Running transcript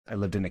I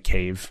lived in a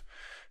cave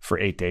for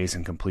 8 days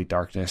in complete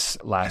darkness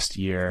last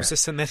year. Is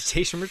this a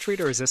meditation retreat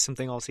or is this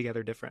something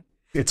altogether different?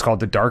 It's called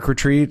the Dark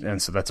Retreat.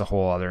 And so that's a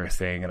whole other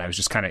thing. And I was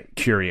just kind of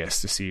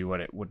curious to see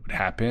what it would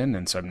happen.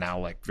 And so I'm now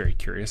like very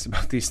curious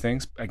about these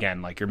things.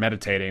 Again, like you're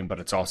meditating, but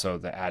it's also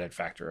the added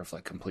factor of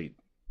like complete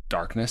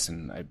darkness.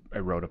 And I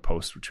wrote a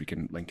post, which we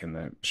can link in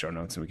the show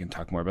notes and we can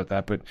talk more about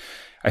that. But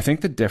I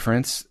think the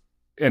difference,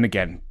 and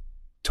again,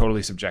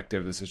 totally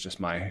subjective. This is just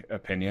my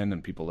opinion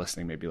and people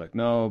listening may be like,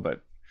 no,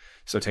 but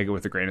so take it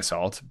with a grain of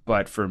salt.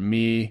 But for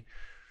me,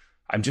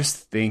 I'm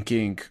just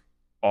thinking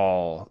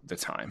all the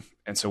time.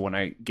 And so when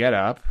I get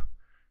up,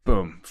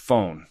 boom,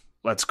 phone,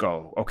 let's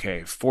go.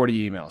 Okay,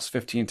 40 emails,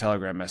 15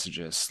 Telegram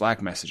messages,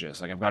 Slack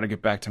messages. Like I've got to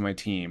get back to my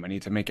team. I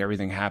need to make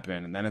everything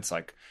happen. And then it's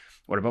like,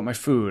 what about my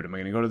food? Am I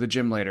going to go to the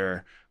gym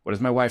later? What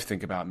does my wife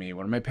think about me?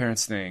 What do my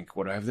parents think?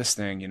 What do I have this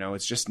thing? You know,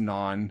 it's just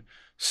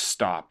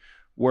non-stop.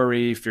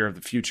 Worry, fear of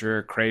the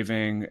future,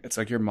 craving. It's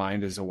like your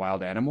mind is a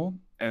wild animal.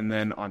 And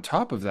then on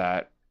top of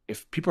that,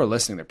 if people are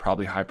listening, they're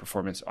probably high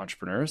performance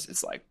entrepreneurs.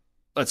 It's like,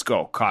 let's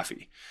go,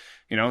 coffee.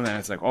 You know, and then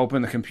it's like,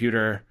 open the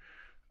computer.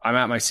 I'm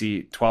at my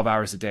seat 12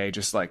 hours a day,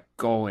 just like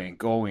going,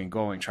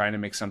 trying to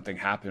make something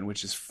happen,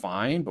 which is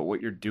fine. But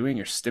what you're doing,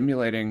 you're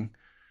stimulating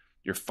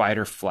your fight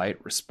or flight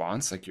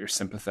response, like your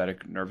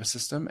sympathetic nervous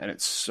system. And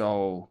it's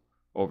so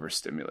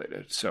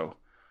overstimulated. So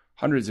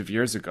hundreds of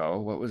years ago,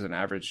 what was an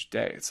average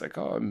day? It's like,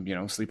 oh,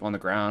 I'm, sleep on the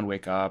ground,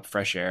 wake up,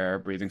 fresh air,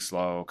 breathing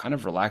slow, kind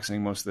of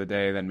relaxing most of the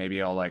day. Then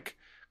maybe I'll like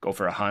go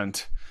for a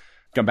hunt,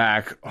 come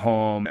back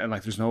home. And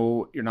like,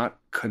 you're not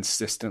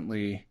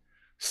consistently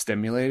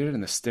stimulated.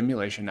 And the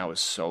stimulation now is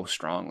so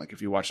strong. Like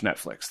if you watch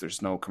Netflix,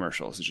 there's no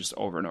commercials. It's just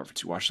over and over.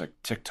 If you watch like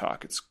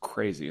TikTok, it's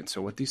crazy. And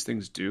so what these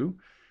things do,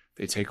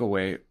 they take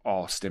away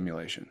all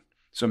stimulation.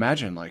 So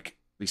imagine like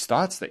these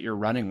thoughts that you're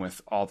running with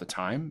all the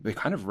time, they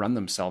kind of run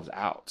themselves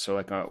out. So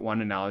like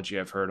one analogy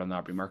I've heard on the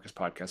Aubrey Marcus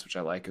podcast, which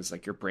I like, is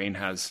like your brain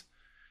has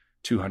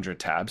 200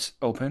 tabs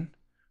open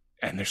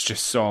and there's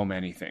just so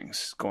many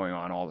things going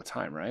on all the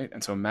time, right?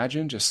 And so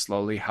imagine just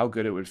slowly how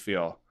good it would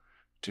feel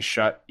to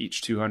shut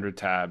each 200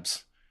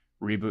 tabs,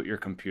 reboot your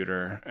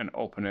computer and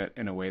open it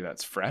in a way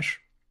that's fresh.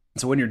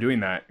 So when you're doing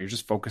that, you're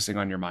just focusing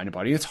on your mind and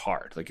body. It's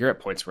hard. Like you're at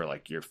points where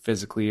like you're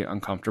physically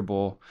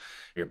uncomfortable,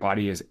 your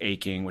body is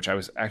aching, which I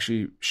was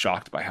actually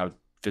shocked by how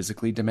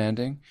physically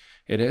demanding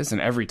it is.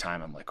 And every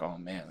time I'm like, oh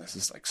man, this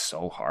is like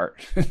so hard.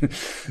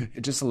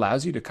 It just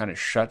allows you to kind of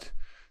shut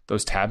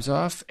those tabs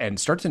off and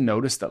start to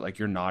notice that like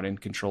you're not in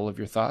control of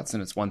your thoughts.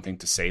 And it's one thing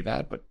to say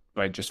that, but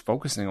by just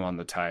focusing on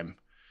the time,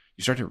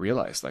 you start to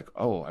realize like,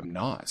 oh, I'm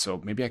not.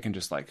 So maybe I can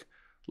just like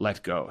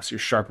let go. So you're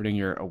sharpening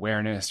your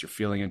awareness, you're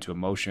feeling into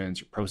emotions,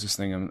 you're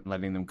processing them,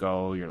 letting them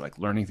go. You're like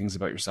learning things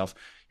about yourself.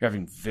 You're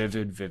having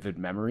vivid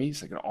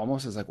memories. Like it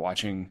almost is like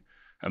watching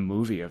a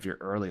movie of your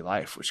early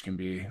life, which can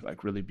be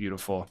like really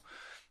beautiful.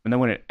 And then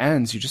when it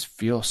ends, you just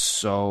feel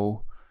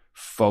so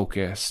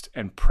focused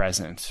and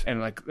present.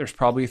 And like there's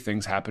probably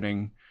things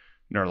happening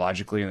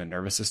neurologically in the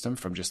nervous system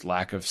from just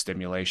lack of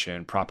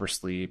stimulation, proper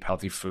sleep,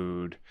 healthy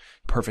food,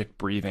 perfect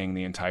breathing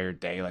the entire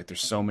day. Like there's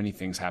so many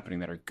things happening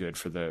that are good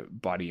for the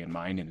body and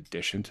mind in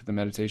addition to the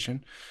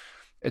meditation.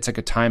 It's like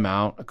a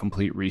timeout, a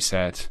complete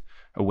reset,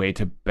 a way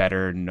to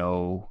better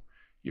know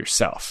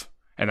yourself.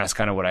 And that's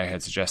kind of what I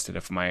had suggested.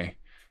 If my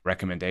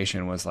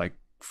recommendation was like,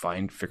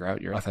 figure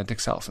out your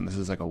authentic self. And this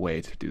is like a way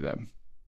to do that.